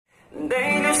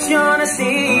ilusiones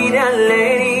y de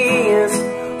alegrías.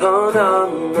 Oh no,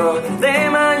 no, de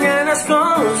mañanas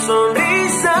con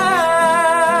sonrisas.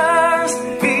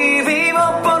 Y vivo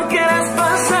porque eres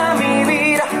pasa mi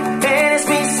vida. Eres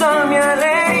mi sol, mi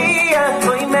alegría.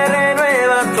 Hoy me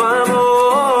renueva tu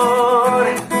amor.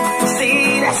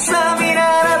 Si de esa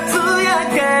mirada tuya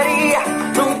quería,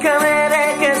 nunca me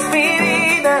dejes mi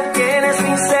vida. Que eres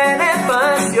mi sed de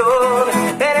pasión.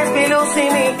 Eres mi luz y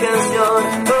mi canción.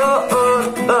 Oh, oh,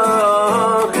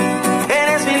 oh.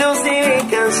 Eres mi luz y mi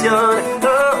canción.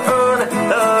 Oh, oh,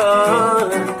 oh.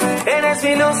 Eres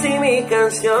mi luz y mi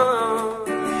canción.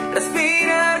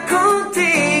 Respirar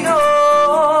contigo.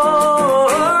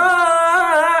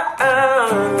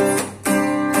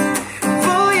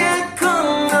 Voy a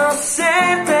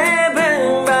conocerte,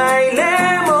 ven,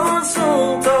 bailemos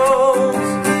juntos.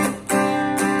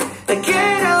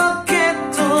 Quiero que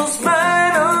tus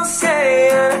manos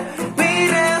sean mi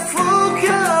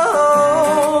refugio.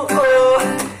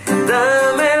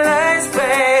 Dame la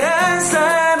esperanza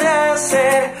de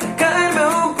acercarme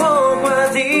un poco a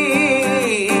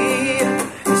ti.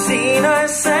 Si no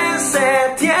es en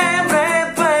septiembre,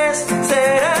 pues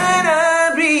será en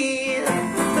abril.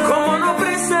 ¿Cómo no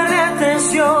prestarle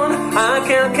atención a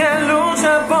aquel que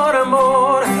lucha por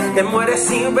amor, que muere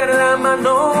sin ver la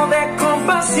mano de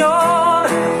compasión?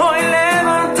 Hoy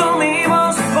levanto mi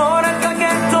voz por aquel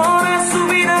que toda su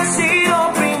vida ha sido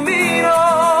oprimido,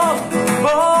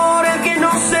 por el que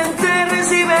inocente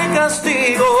recibe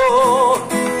castigo.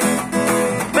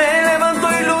 Me levanto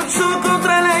y lucho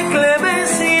contra la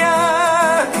inclemencia.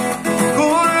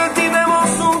 Cultivemos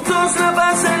juntos la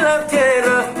paz en la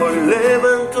tierra. Hoy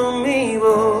levanto mi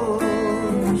voz.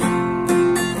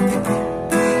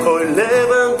 Hoy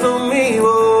levanto mi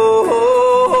voz.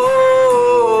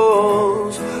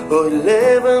 Hoy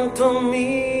levanto mi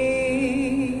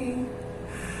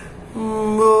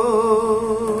voz.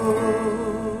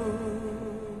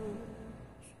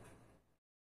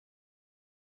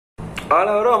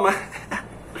 Hola, broma.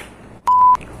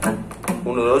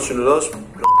 1, 2, 1, 2.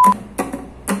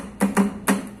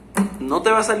 No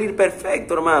te va a salir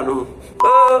perfecto, hermano.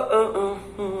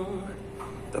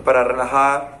 Esto es para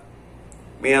relajar.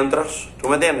 Mientras, ¿tú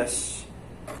me entiendes?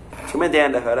 ¿Tú me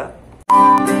entiendes, verdad?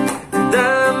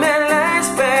 Dame la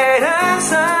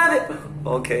esperanza de...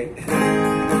 Ok.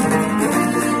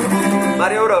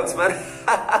 Mario Bros.